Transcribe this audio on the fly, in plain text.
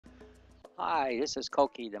Hi, this is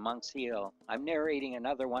Koki, the monk seal. I'm narrating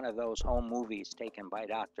another one of those home movies taken by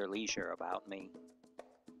Dr. Leisure about me.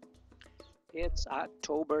 It's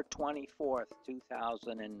October 24th,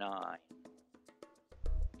 2009.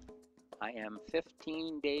 I am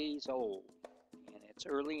 15 days old, and it's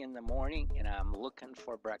early in the morning, and I'm looking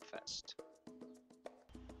for breakfast.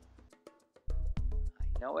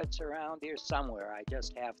 I know it's around here somewhere, I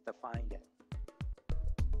just have to find it.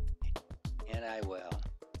 And I will.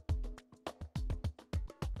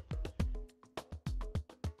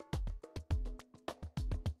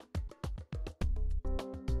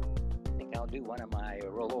 I'll do one of my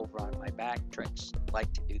roll over on my back tricks.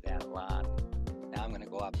 Like to do that a lot. Now I'm going to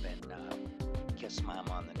go up and kiss Mom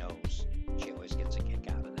on the nose. She always gets a kick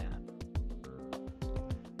out of that.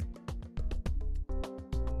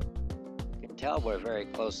 You can tell we're very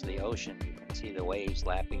close to the ocean. You can see the waves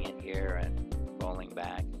lapping in here and rolling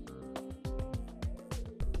back.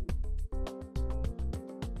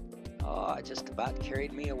 Oh, it just about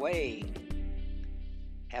carried me away.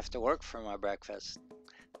 Have to work for my breakfast.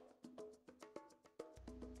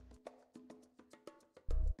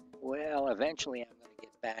 Well, eventually I'm going to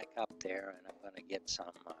get back up there and I'm going to get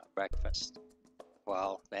some breakfast.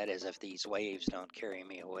 Well, that is if these waves don't carry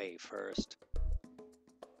me away first.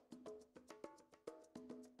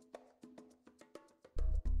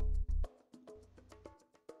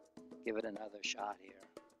 Give it another shot here.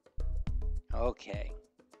 Okay.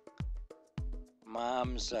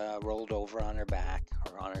 Mom's rolled over on her back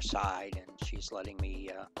or on her side, and she's letting me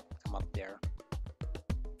come up there.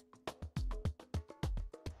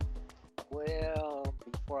 Well,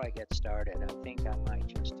 before I get started, I think I might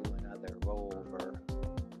just do another roll over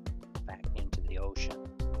back into the ocean.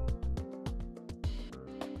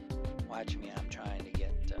 Watch me, I'm trying to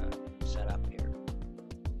get set up here.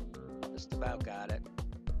 Just about got it.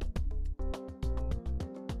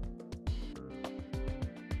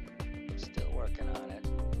 Still working on it.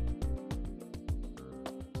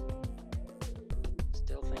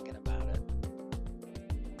 Still thinking about it.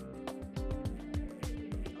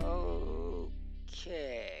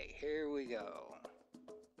 Okay, here we go.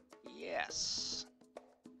 Yes.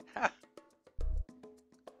 Ha!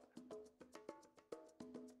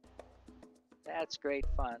 That's great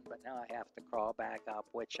fun, but now I have to crawl back up,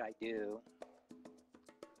 which I do.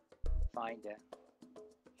 Find a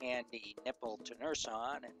handy nipple to nurse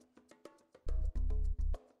on and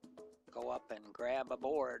go up and grab a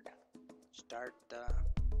board. Start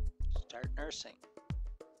nursing.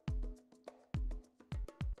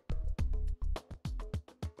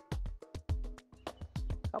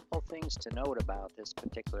 Couple things to note about this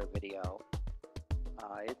particular video.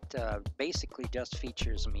 It basically just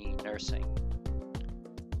features me nursing.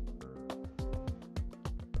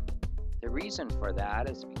 The reason for that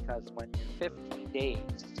is because when you're 15 days,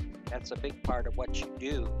 that's a big part of what you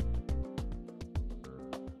do.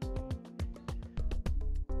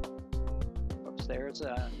 Oops, there's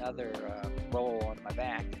another roll on my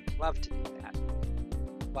back. Love to do that.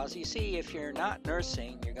 Well, as you see, if you're not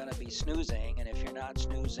nursing, you're going to be snoozing, and if you're not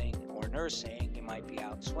snoozing or nursing, you might be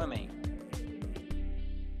out swimming.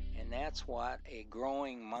 And that's what a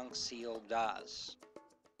growing monk seal does.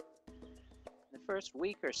 The first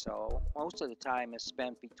week or so, most of the time is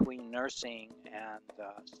spent between nursing and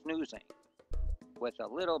snoozing, with a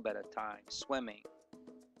little bit of time swimming,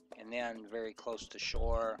 and then very close to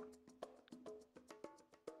shore.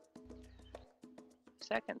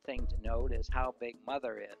 Second thing to note is how big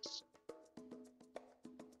Mother is.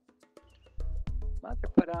 Mother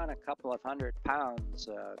put on a couple of 100 pounds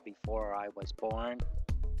before I was born.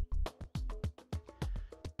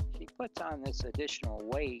 She puts on this additional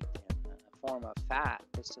weight in the form of fat.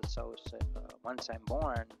 This is so once I'm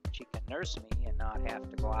born, she can nurse me and not have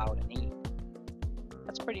to go out and eat.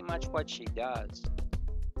 That's pretty much what she does.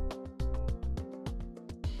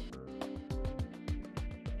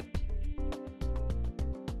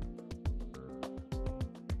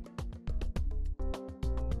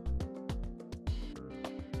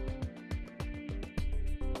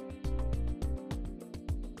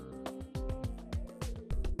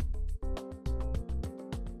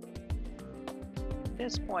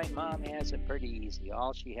 At this point, Mom has it pretty easy.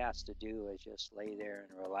 All she has to do is just lay there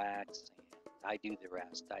and relax, and I do the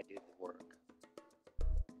rest. I do the work.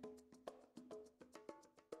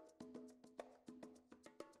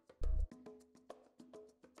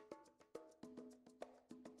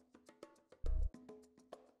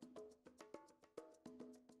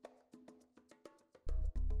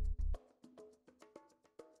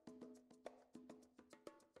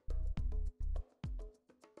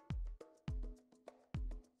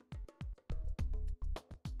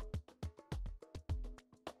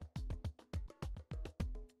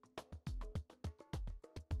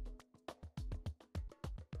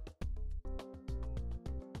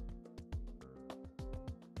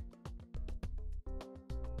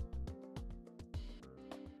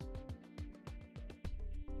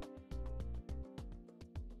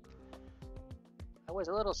 I was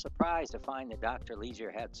a little surprised to find that Dr.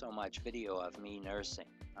 Leisure had so much video of me nursing.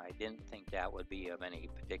 I didn't think that would be of any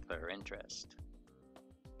particular interest.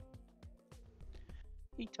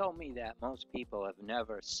 He told me that most people have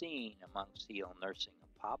never seen a monk seal nursing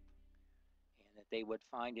a pup, and that they would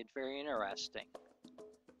find it very interesting.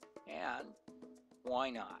 And why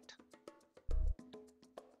not?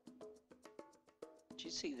 Did you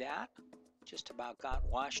see that? Just about got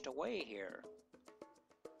washed away here.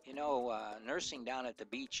 You know, nursing down at the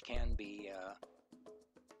beach can be,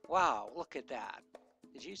 wow, look at that.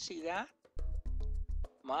 Did you see that?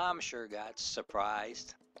 Mom sure got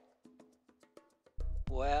surprised.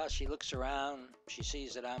 Well, she looks around, she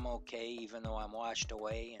sees that I'm okay even though I'm washed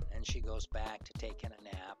away, and then she goes back to taking a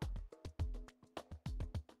nap.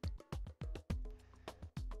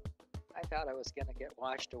 I thought I was going to get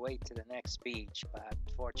washed away to the next beach, but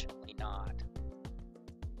fortunately not.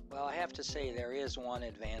 Well, I have to say there is one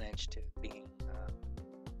advantage to being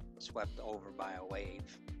swept over by a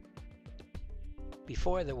wave.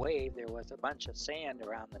 Before the wave, there was a bunch of sand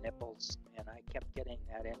around the nipples, and I kept getting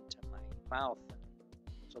that into my mouth.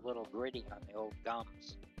 It's a little gritty on the old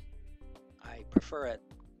gums. I prefer it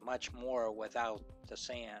much more without the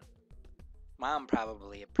sand. Mom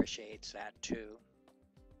probably appreciates that too.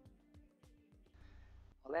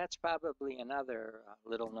 Well, that's probably another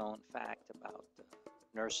little known fact about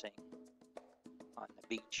nursing on the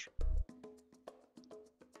beach.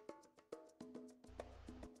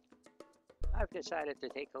 I've decided to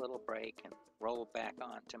take a little break and roll back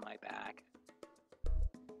onto my back.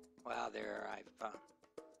 Well, there I've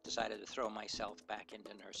decided to throw myself back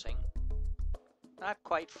into nursing. Not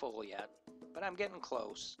quite full yet, but I'm getting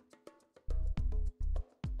close.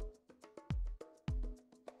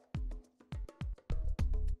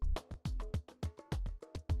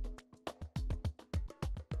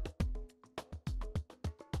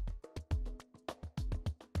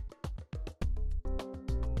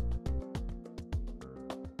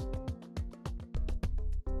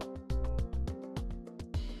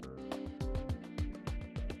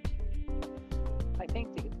 I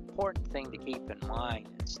think the important thing to keep in mind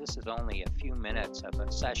is this is only a few minutes of a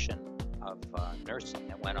session of nursing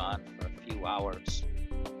that went on for a few hours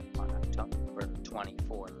on October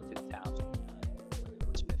 24th, 2009, when it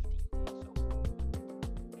was 15 days old.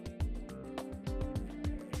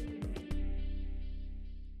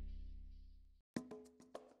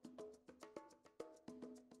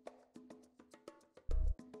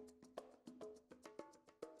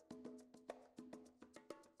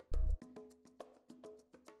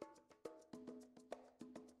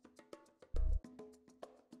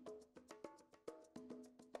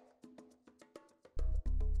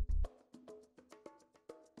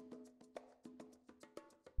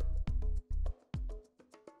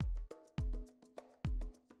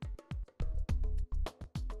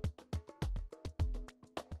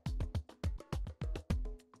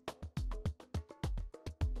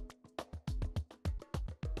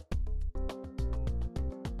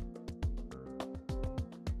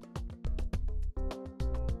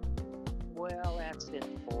 Well, that's it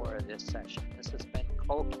for this session. This has been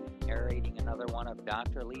Koki narrating another one of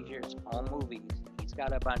Dr. Leisure's home movies. He's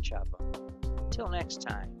got a bunch of them. Till next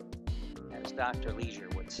time, as Dr. Leisure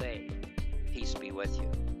would say, peace be with you.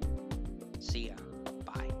 See ya.